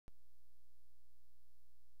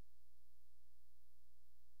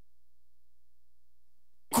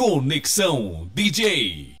Conexão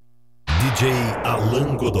DJ. DJ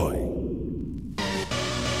Alan Godoy.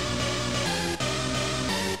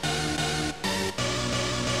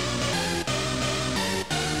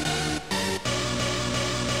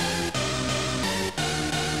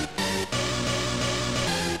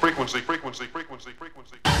 Frequency.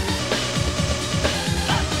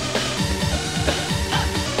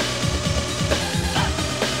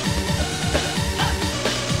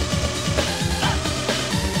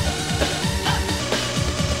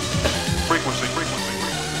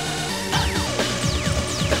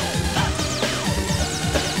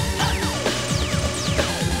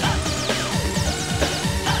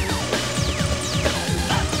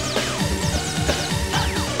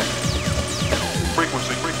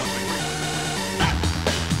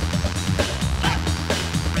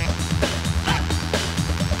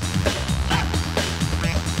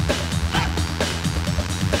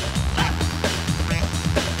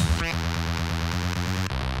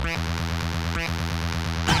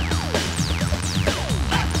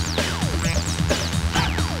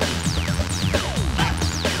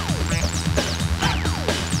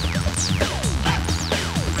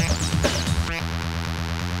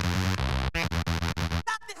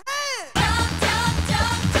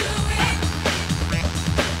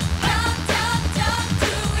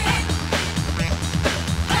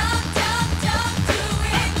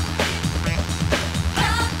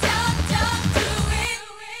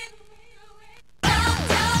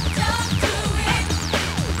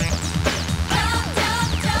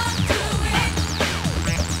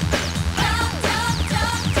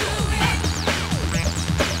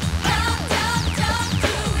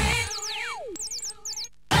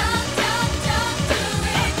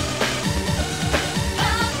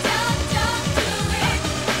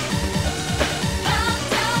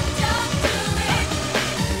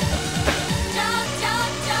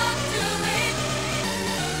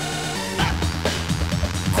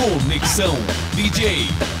 Conexão DJ.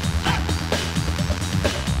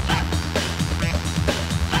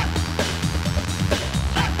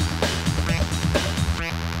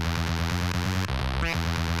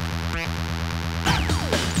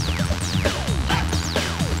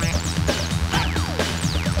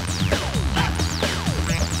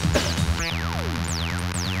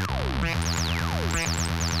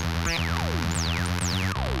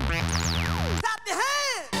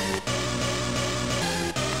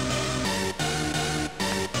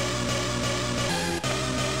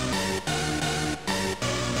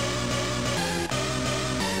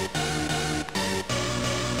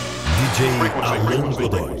 DJ Alan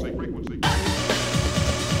Godoy.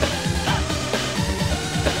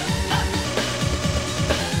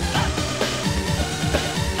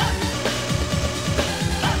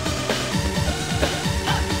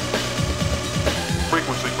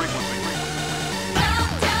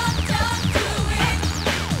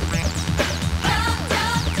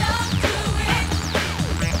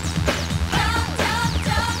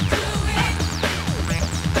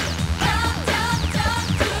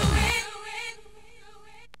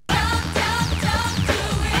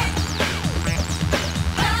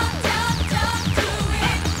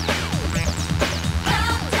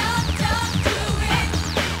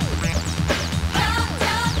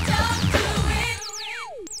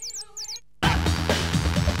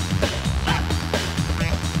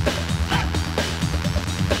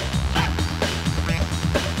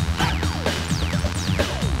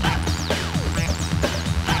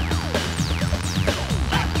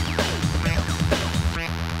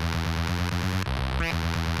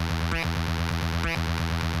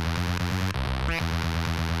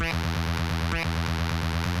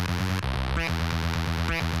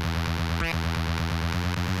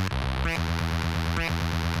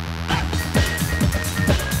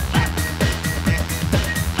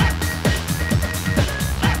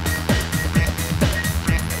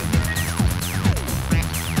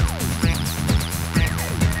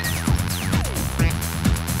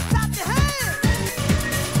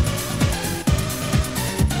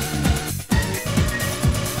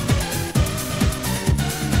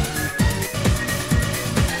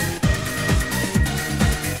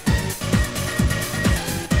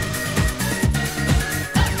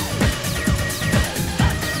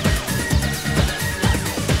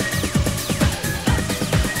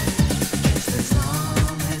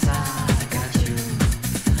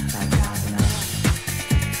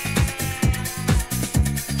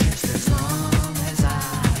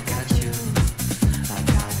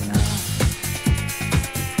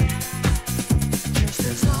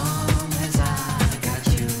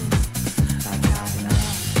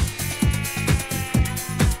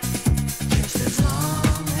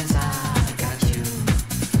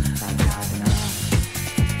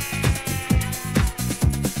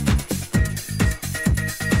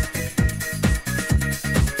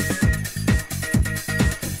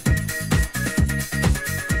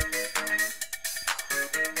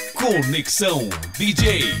 Conexão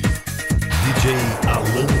DJ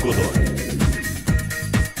Alan Godoy.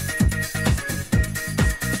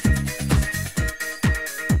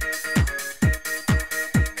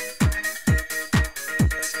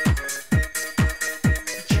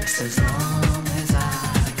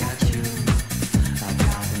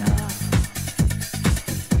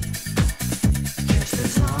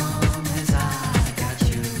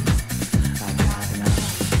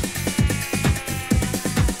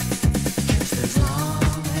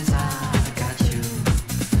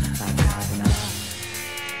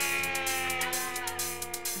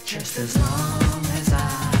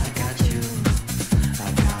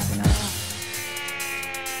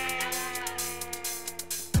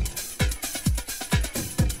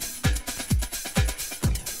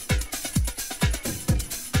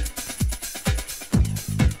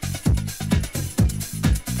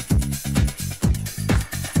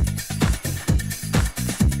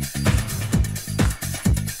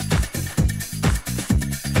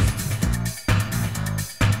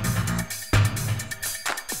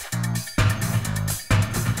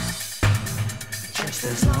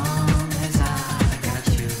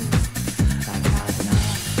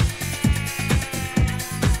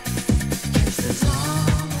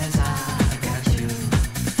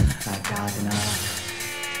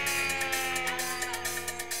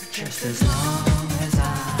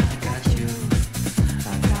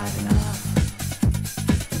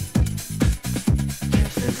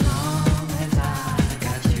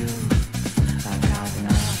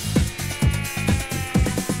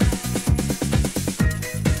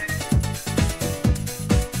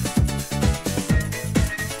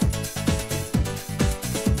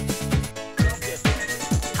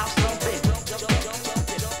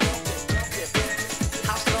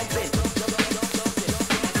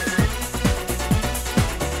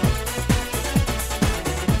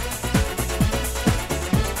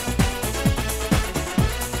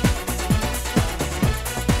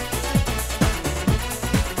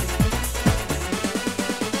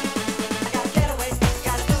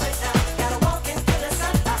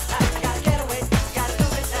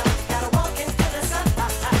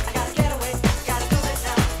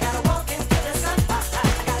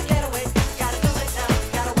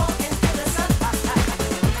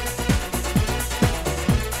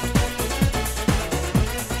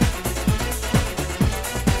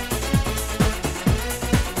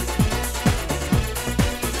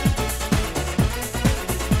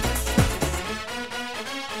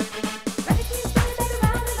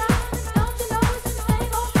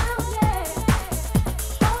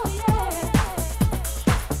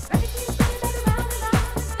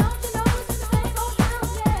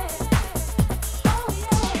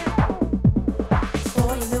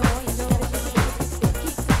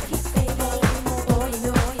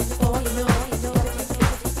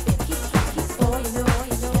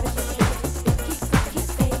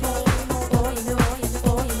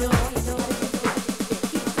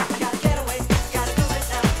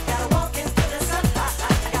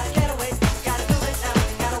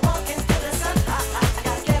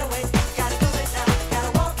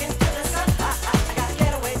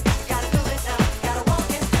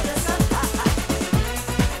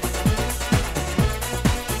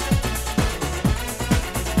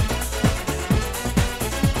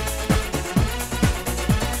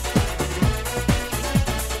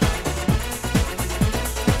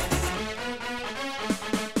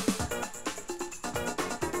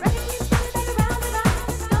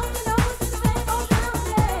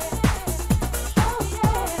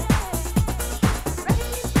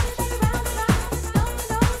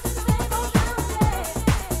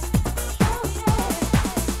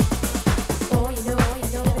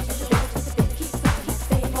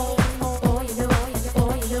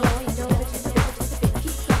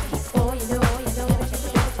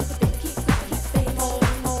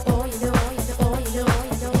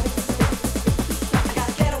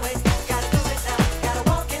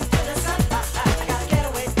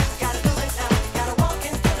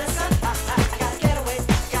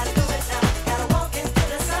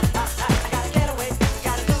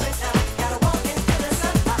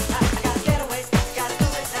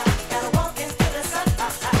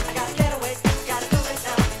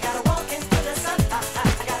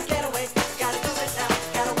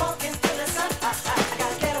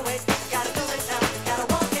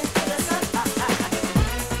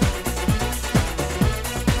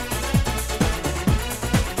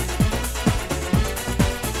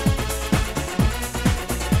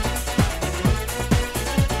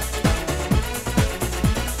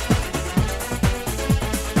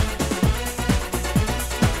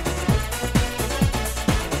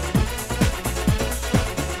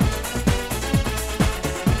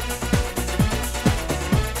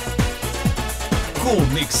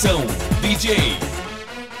 Conexão DJ.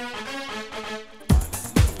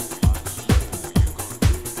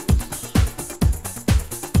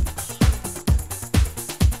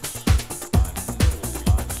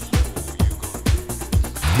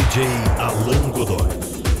 DJ Alan Godoy.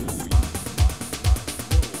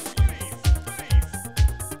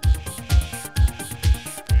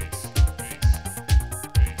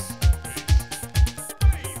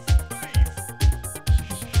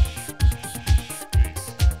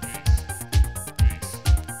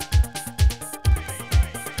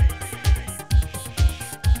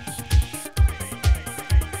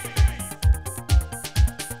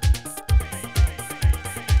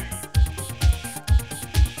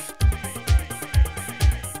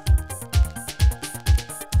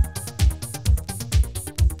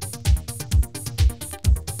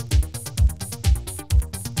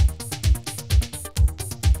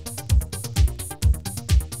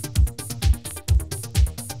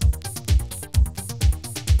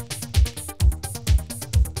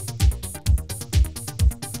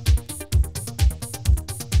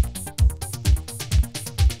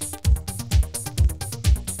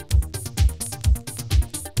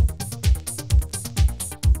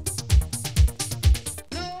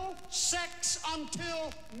 Until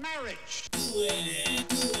marriage.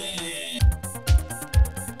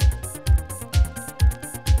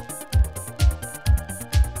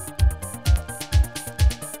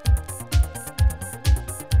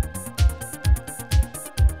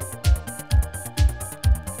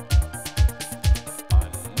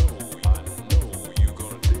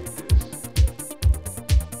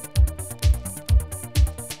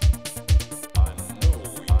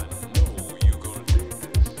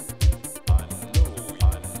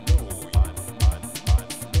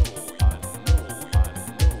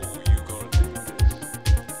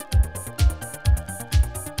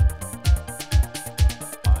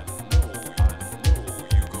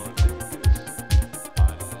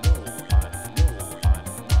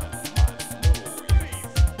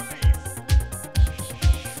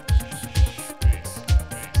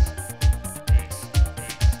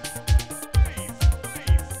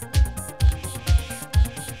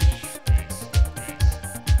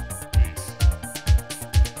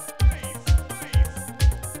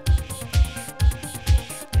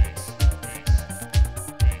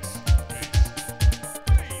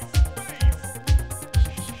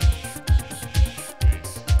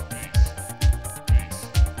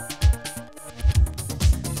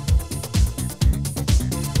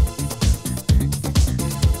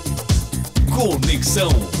 Conexão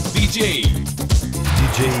DJ.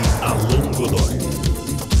 DJ Alan Godoy.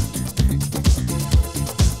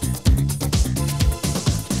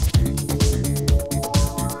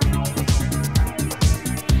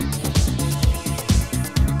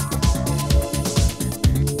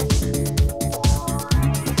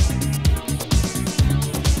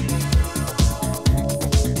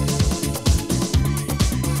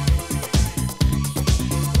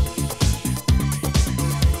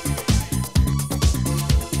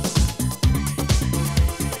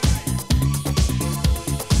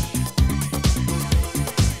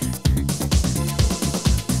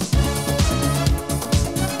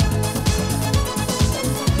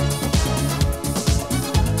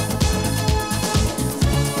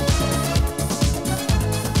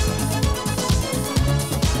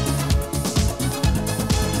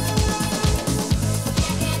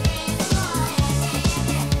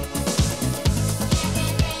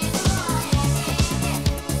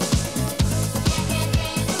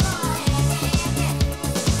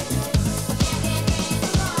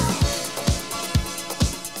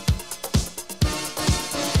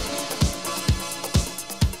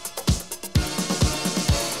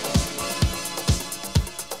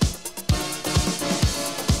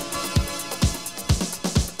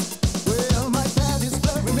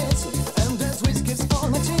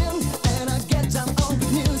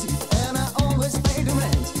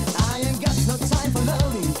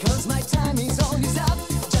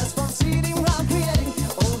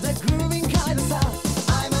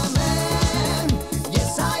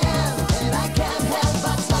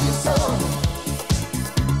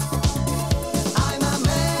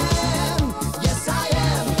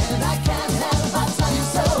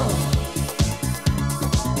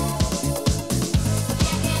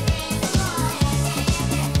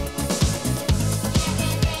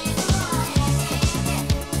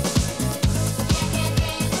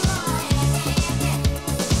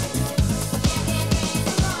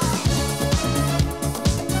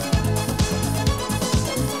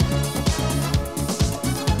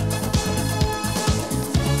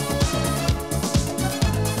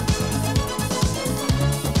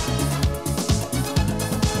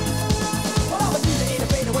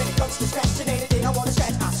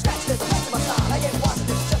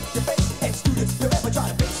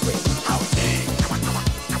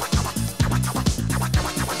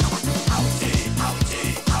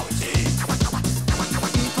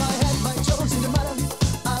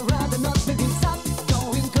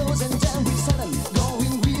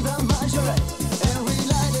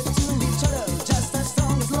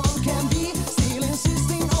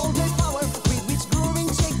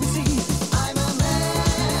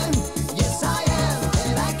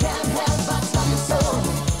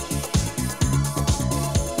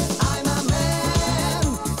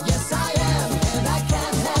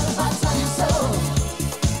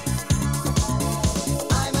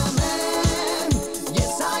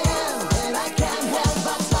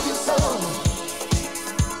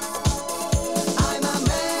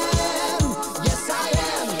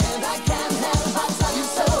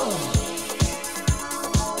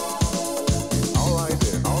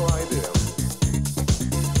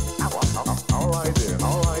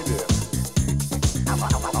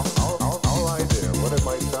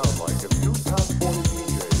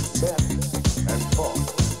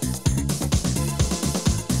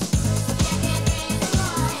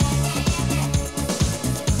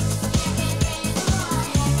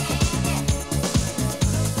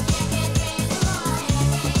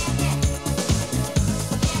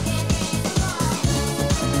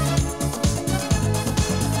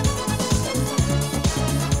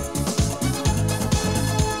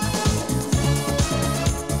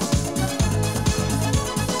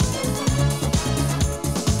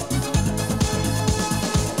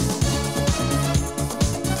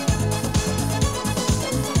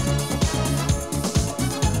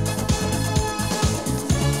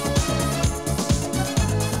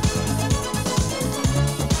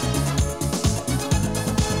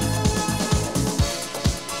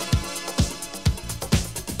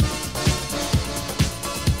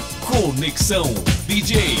 Conexão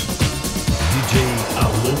DJ. DJ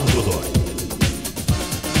Alan Godoy.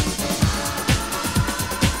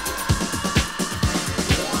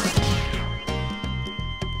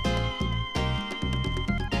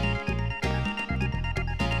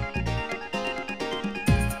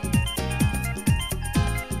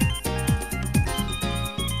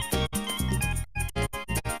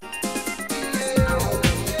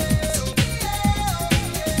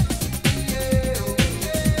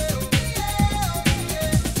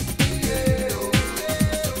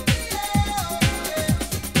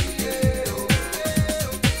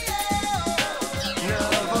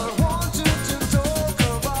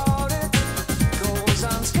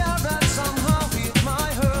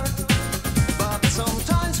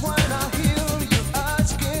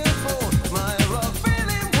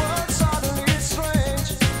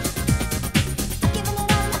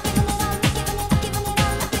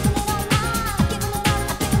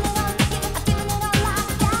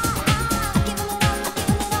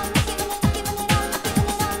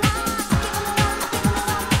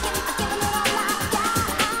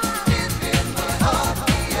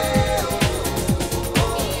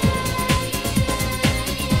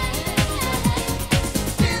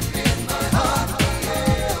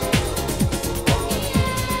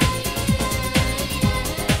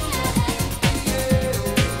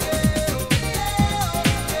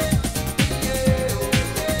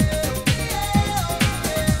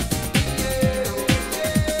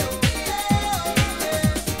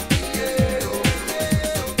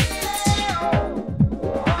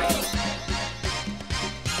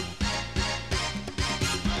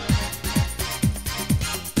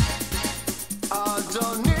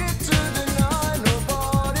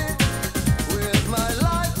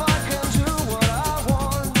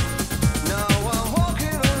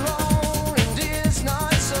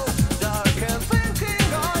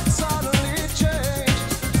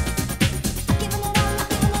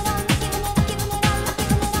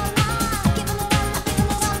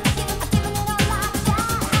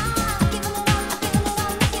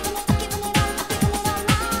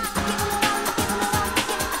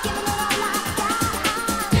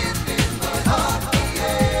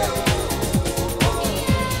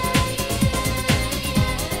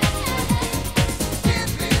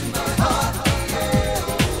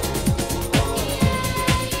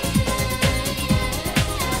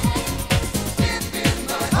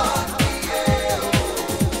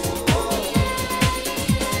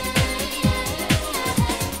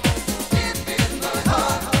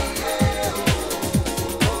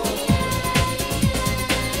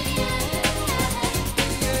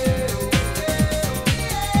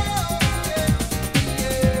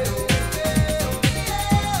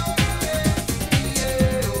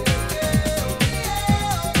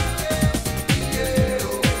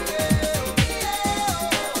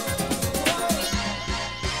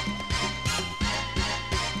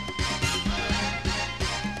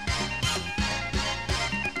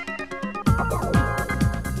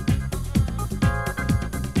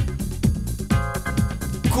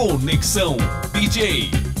 Conexão DJ.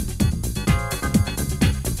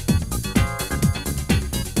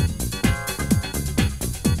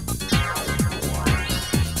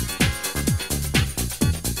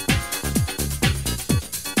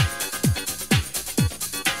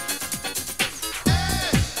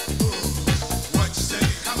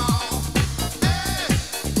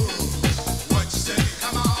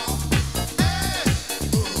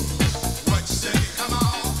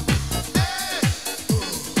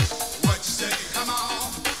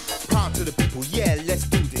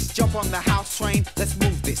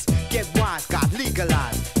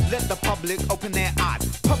 Open their eyes,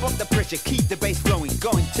 pump up the pressure, keep the bass flowing,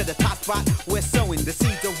 going to the top spot. We're sowing the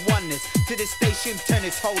seeds of oneness to this station, turn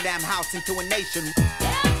this whole damn house into a nation.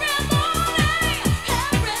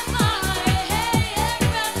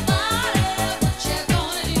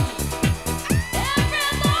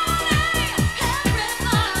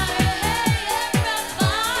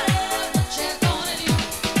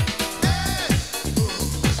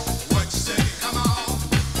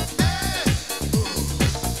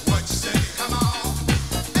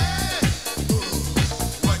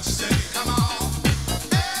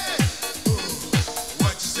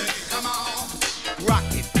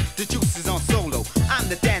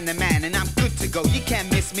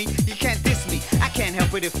 You can't diss me, I can't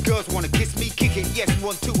help it if girls wanna kiss me. Kick it, yes,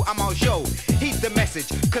 1, 2, I'm on show. Heed the message,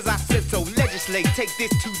 cause I said so. Legislate, take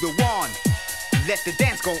this to the wand. Let the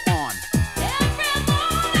dance go on.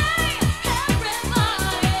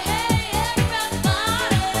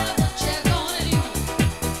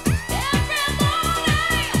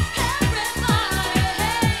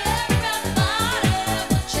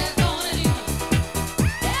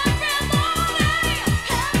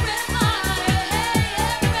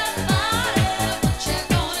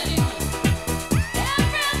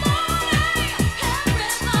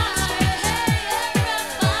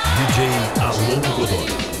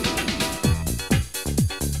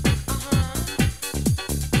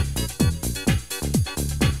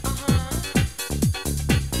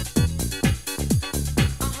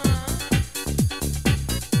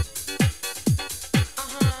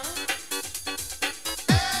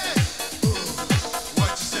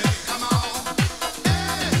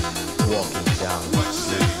 walking down the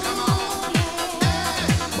street,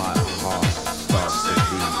 my heart starts to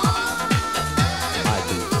beat. I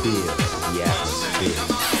can feel the atmosphere.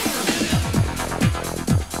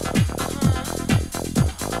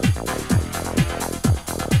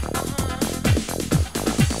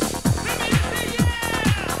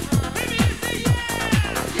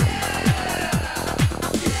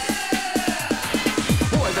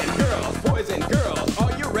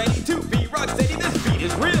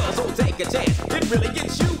 It really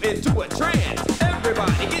gets you into a trance.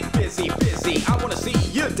 Everybody get busy, busy. I wanna see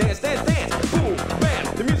you dance, dance, dance. Boom,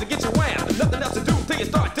 bam, the music gets you wham. Nothing else to do till you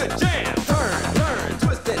start to jam. Turn, turn,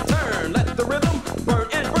 twist and turn. Let the rhythm burn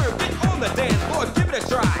and burn. Get on the dance floor, give it a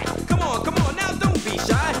try. Come on, now don't be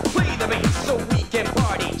shy. Play the bass so we can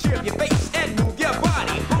party. Cheer up your face and move your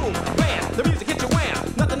body. Boom, bam, the music gets you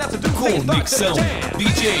wham. Nothing else to do till you start to Conexão jam.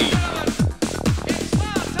 DJ.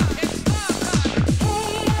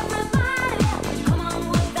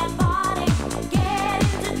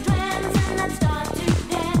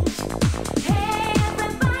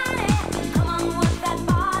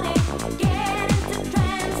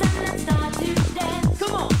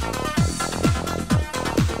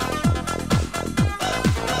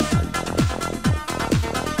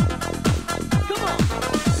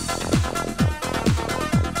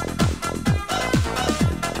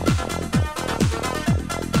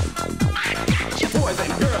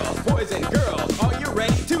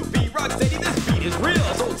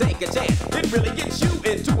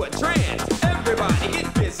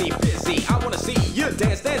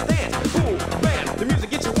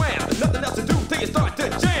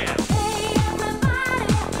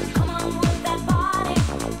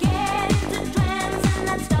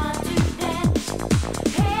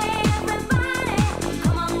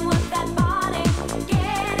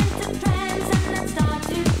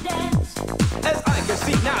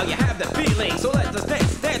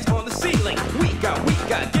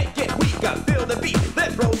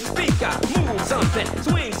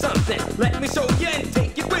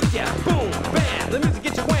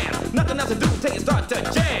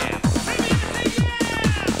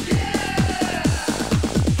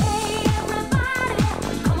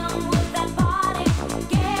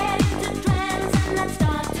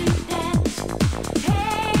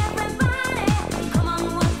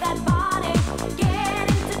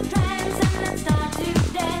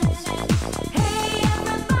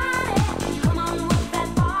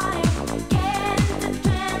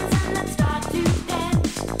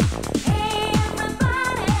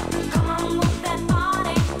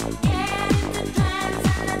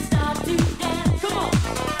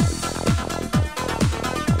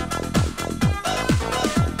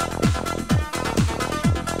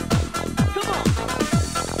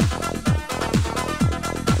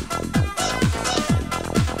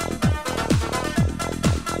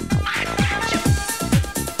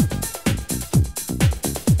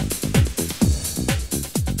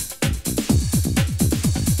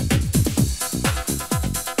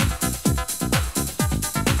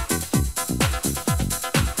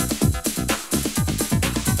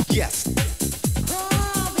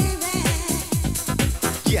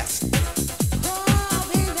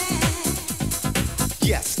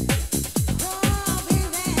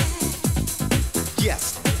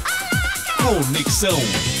 Conexão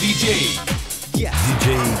DJ. DJ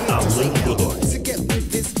Alan Godoy. To get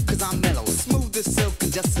with this, cause I'm mellow, smooth as silk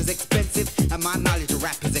and just as expensive. And my knowledge of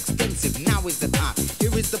rap is expensive. Now is the time,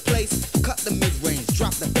 here is the place. Cut the mid-range,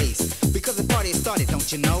 drop the bass. Because the party has started,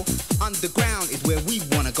 don't you know? Underground is where we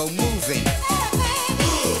wanna go moving.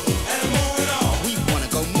 We wanna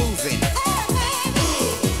go moving.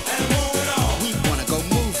 We wanna go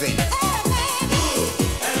moving.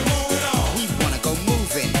 We wanna go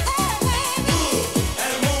moving.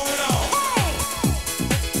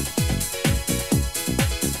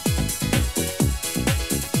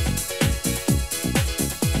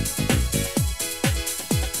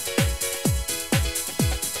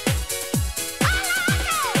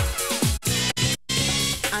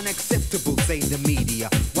 Unacceptable, say the media.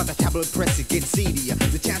 While the tabloid press is getting seedier.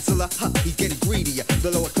 The chancellor, he's getting greedier. The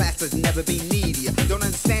lower class has never been needier. Don't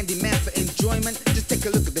understand demand for enjoyment? Just take a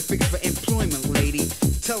look at the figures for employment, lady.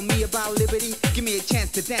 Tell me about liberty, give me a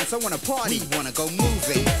chance to dance. I wanna party, we wanna go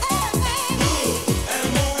moving.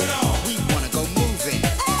 We wanna go moving.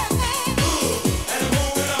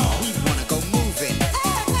 We wanna go moving.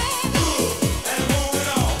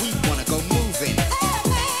 We wanna go moving.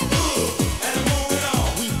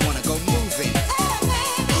 We wanna go moving.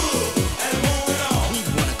 We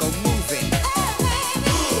wanna go moving.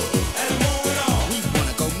 We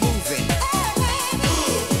wanna go moving.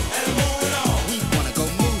 We wanna go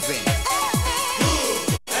moving.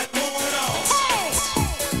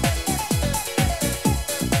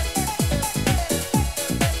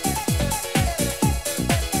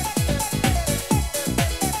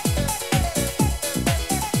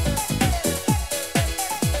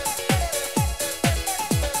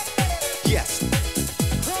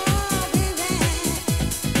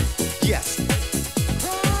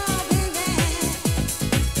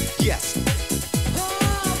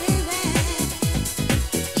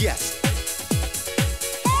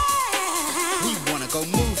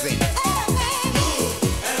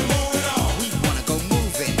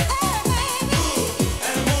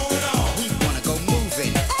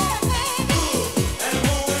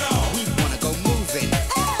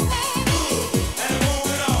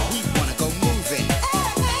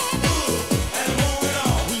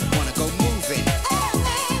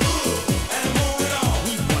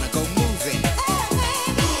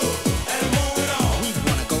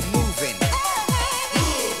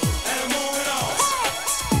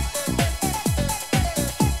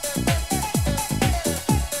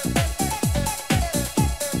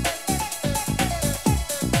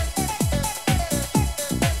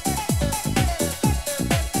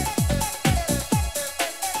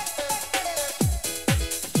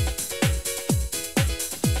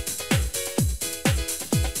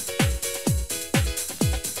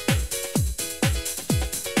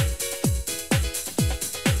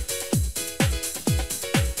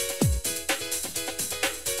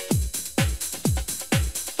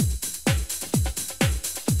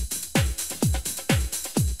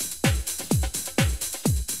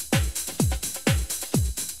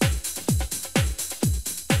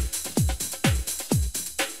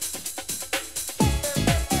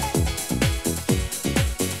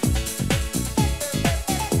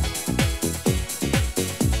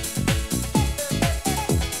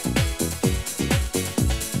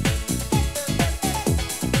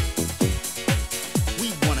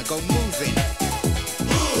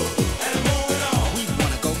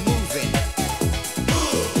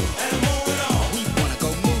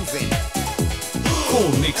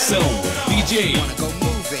 Conexão DJ